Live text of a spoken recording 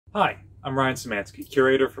Hi, I'm Ryan Szymanski,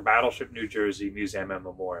 curator for Battleship New Jersey Museum and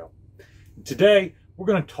Memorial. And today, we're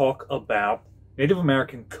going to talk about Native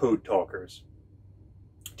American code talkers.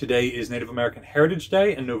 Today is Native American Heritage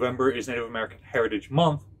Day, and November is Native American Heritage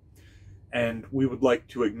Month. And we would like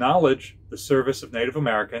to acknowledge the service of Native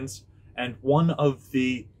Americans and one of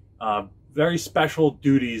the very special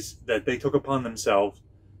duties that they took upon themselves,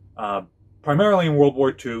 primarily in World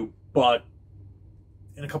War II, but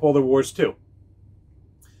in a couple other wars too.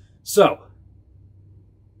 So,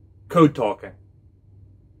 code talking.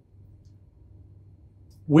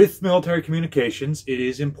 With military communications, it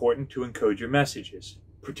is important to encode your messages,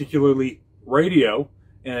 particularly radio,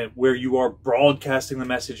 where you are broadcasting the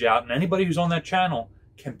message out, and anybody who's on that channel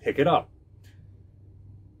can pick it up.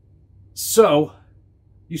 So,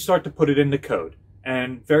 you start to put it into code,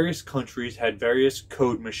 and various countries had various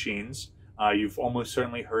code machines. You've almost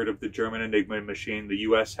certainly heard of the German Enigma machine. The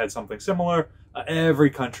US had something similar. Every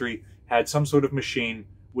country had some sort of machine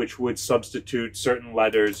which would substitute certain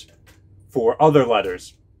letters for other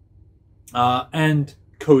letters. And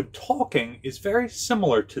code talking is very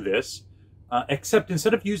similar to this, except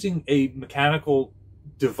instead of using a mechanical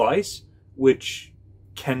device which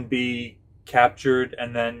can be captured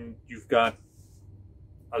and then you've got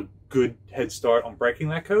a good head start on breaking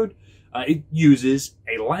that code, it uses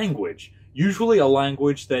a language. Usually a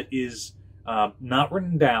language that is not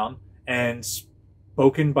written down and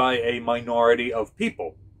spoken by a minority of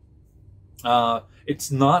people. It's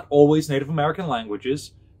not always Native American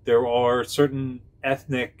languages. There are certain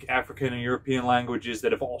ethnic African and European languages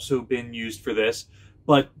that have also been used for this,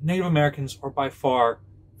 but Native Americans are by far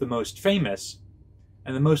the most famous,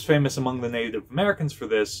 and the most famous among the Native Americans for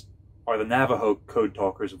this are the Navajo code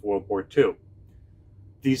talkers of World War II.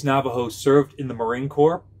 These Navajos served in the Marine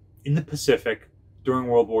Corps in the Pacific during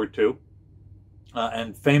World War II,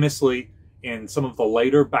 and famously in some of the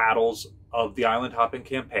later battles of the island hopping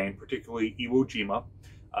campaign, particularly Iwo Jima,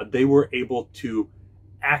 they were able to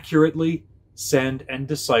accurately send and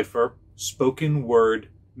decipher spoken word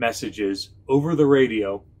messages over the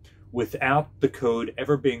radio without the code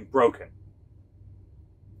ever being broken.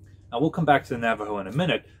 Now we'll come back to the Navajo in a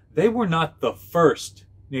minute. They were not the first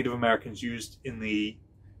Native Americans used in the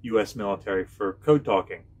US military for code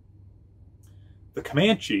talking. The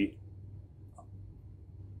Comanche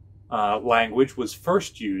language was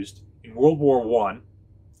first used in World War I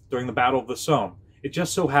during the Battle of the Somme. It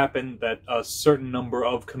just so happened that a certain number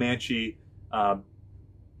of Comanche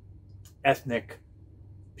ethnic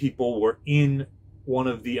people were in one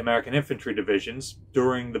of the American infantry divisions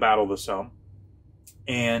during the Battle of the Somme.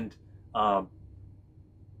 And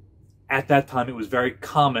at that time, it was very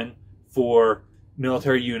common for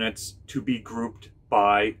military units to be grouped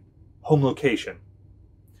by home location.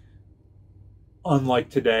 Unlike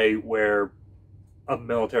today, where a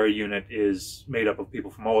military unit is made up of people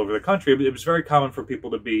from all over the country, it was very common for people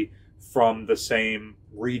to be from the same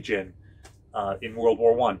region in World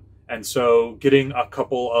War I. And so getting a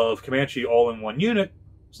couple of Comanche all in one unit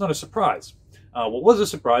was not a surprise. What was a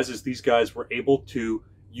surprise is these guys were able to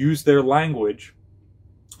use their language,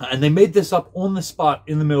 and they made this up on the spot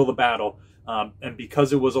in the middle of the battle. And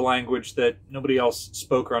because it was a language that nobody else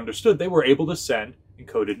spoke or understood, they were able to send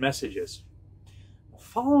encoded messages.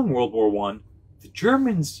 Following World War I, the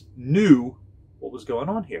Germans knew what was going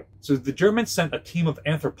on here. So the Germans sent a team of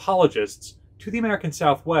anthropologists to the American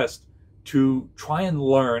Southwest to try and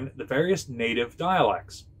learn the various native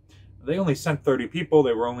dialects. They only sent 30 people.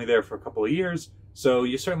 They were only there for a couple of years, so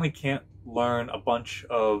you certainly can't learn a bunch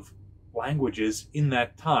of languages in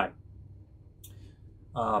that time.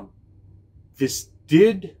 This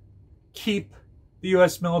did keep the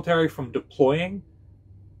U.S. military from deploying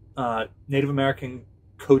Native American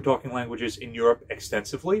code-talking languages in Europe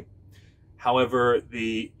extensively. However,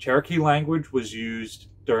 the Cherokee language was used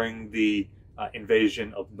during the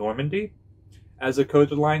invasion of Normandy as a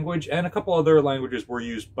coded language, and a couple other languages were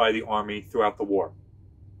used by the Army throughout the war.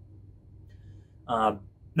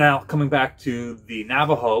 Now, coming back to the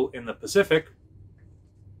Navajo in the Pacific,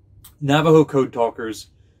 Navajo code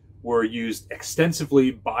talkers were used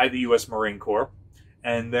extensively by the U.S. Marine Corps,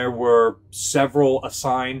 and there were several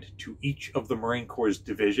assigned to each of the Marine Corps'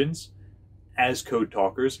 divisions as code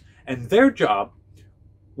talkers, and their job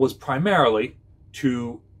was primarily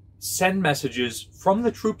to send messages from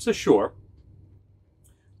the troops ashore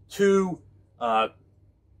to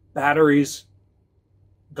batteries,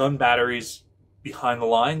 gun batteries behind the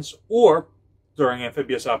lines, or during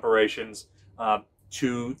amphibious operations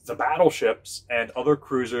to the battleships and other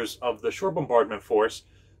cruisers of the shore bombardment force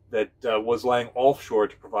that was laying offshore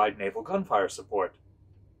to provide naval gunfire support.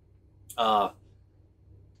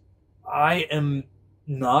 I am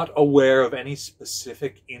Not aware of any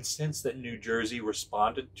specific instance that New Jersey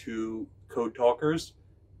responded to code talkers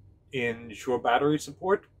in shore battery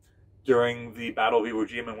support. During the Battle of Iwo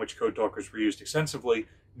Jima, in which code talkers were used extensively,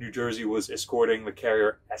 New Jersey was escorting the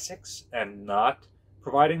carrier Essex and not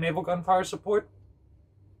providing naval gunfire support.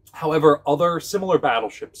 However, other similar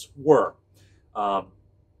battleships were.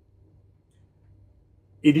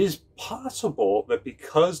 It is possible that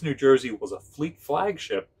because New Jersey was a fleet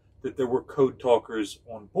flagship, that there were code talkers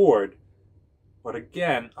on board. But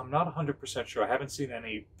again, I'm not 100% sure. I haven't seen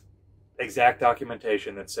any exact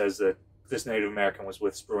documentation that says that this Native American was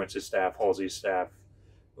with Spruance's staff, Halsey's staff,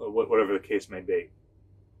 whatever the case may be.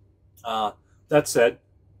 That said,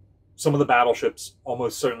 some of the battleships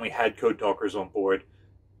almost certainly had code talkers on board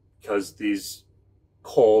because these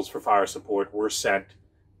calls for fire support were sent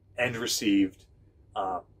and received.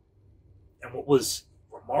 And what was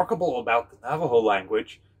remarkable about the Navajo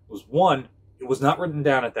language was, one, it was not written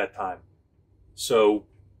down at that time. So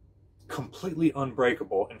completely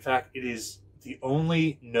unbreakable. In fact, it is the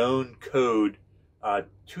only known code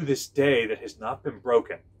to this day that has not been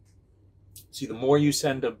broken. See, the more you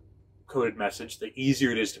send a coded message, the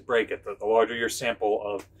easier it is to break it. The larger your sample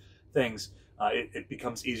of things, it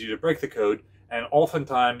becomes easier to break the code. And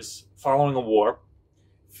oftentimes, following a war,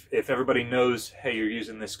 if everybody knows, hey, you're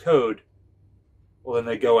using this code, well, then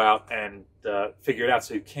they go out and figure it out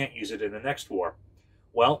so you can't use it in the next war.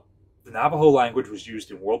 Well, the Navajo language was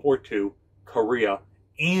used in World War II, Korea,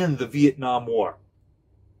 and the Vietnam War,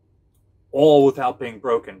 all without being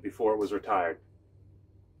broken before it was retired.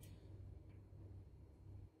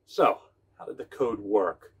 So, how did the code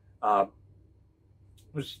work?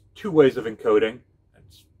 There's two ways of encoding.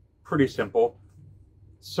 It's pretty simple.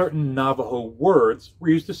 Certain Navajo words were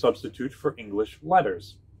used to substitute for English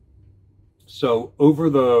letters. So over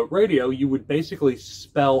the radio, you would basically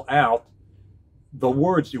spell out the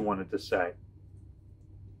words you wanted to say.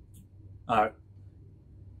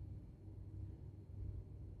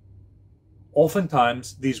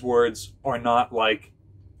 Oftentimes, these words are not like,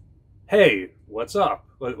 hey, what's up?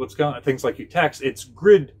 What's going on? Things like you text. It's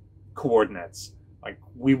grid coordinates. Like,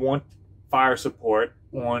 we want fire support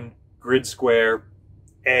on grid square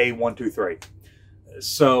A123.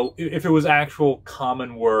 So if it was actual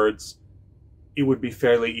common words, it would be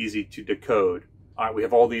fairly easy to decode. All right, we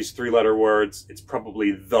have all these three-letter words. It's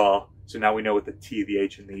probably the, so now we know what the T, the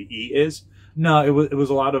H, and the E is. No, it was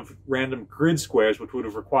a lot of random grid squares, which would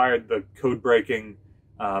have required the code-breaking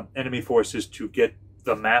enemy forces to get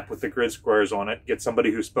the map with the grid squares on it, get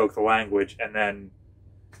somebody who spoke the language, and then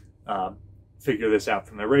figure this out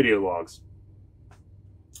from their radio logs.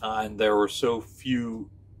 And there were so few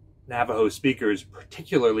Navajo speakers,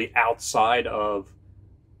 particularly outside of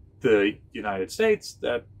the United States,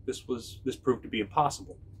 that this proved to be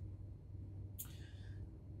impossible.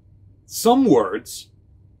 Some words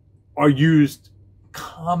are used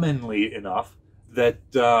commonly enough that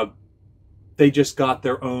they just got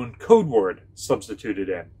their own code word substituted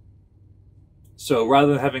in. So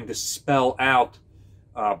rather than having to spell out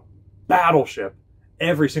battleship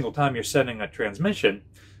every single time you're sending a transmission,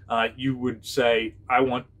 you would say, I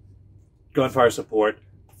want gunfire support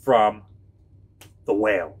from the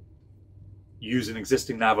whale. Use an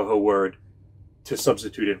existing Navajo word to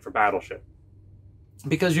substitute in for battleship.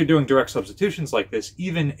 Because you're doing direct substitutions like this,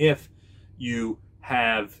 even if you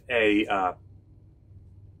have a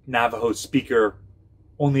Navajo speaker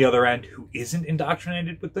on the other end who isn't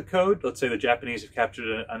indoctrinated with the code, let's say the Japanese have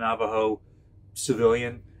captured a Navajo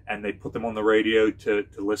civilian and they put them on the radio to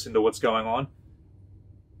listen to what's going on,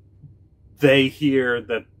 they hear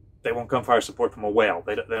that they want gunfire support from a whale.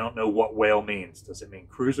 They don't know what whale means. Does it mean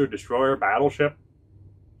cruiser, destroyer, battleship?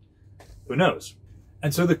 Who knows?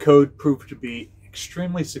 And so the code proved to be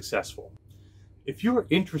extremely successful. If you are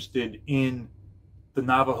interested in the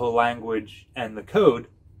Navajo language and the code,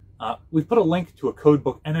 we've put a link to a code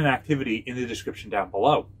book and an activity in the description down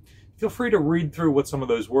below. Feel free to read through what some of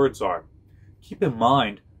those words are. Keep in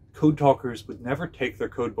mind, code talkers would never take their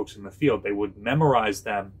code books in the field. They would memorize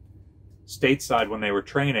them stateside when they were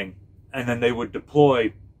training, and then they would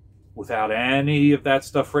deploy without any of that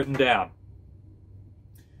stuff written down.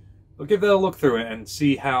 But give that a look through and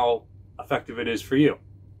see how effective it is for you.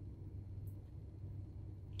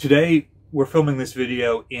 Today, we're filming this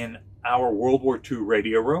video in our World War II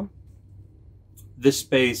radio room. This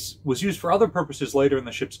space was used for other purposes later in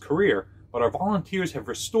the ship's career, but our volunteers have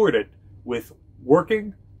restored it with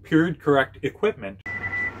working, period-correct equipment.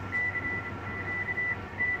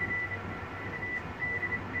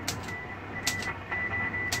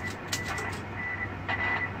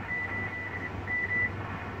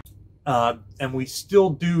 And we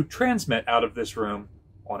still do transmit out of this room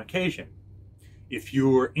on occasion. If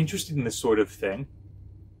you're interested in this sort of thing,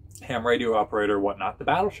 ham radio operator or whatnot, the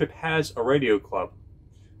Battleship has a radio club.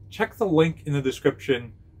 Check the link in the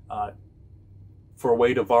description for a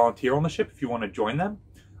way to volunteer on the ship if you want to join them,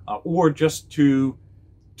 or just to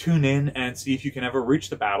tune in and see if you can ever reach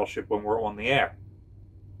the Battleship when we're on the air.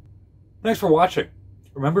 Thanks for watching.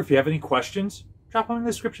 Remember, if you have any questions, drop them in the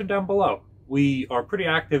description down below. We are pretty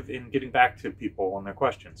active in getting back to people on their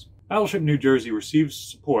questions. Battleship New Jersey receives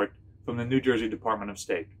support from the New Jersey Department of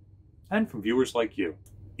State and from viewers like you.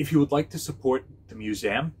 If you would like to support the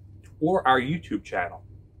museum or our YouTube channel,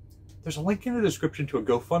 there's a link in the description to a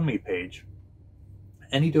GoFundMe page.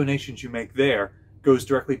 Any donations you make there goes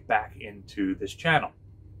directly back into this channel.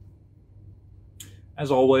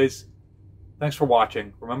 As always, thanks for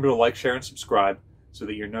watching. Remember to like, share, and subscribe so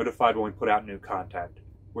that you're notified when we put out new content.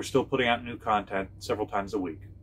 We're still putting out new content several times a week.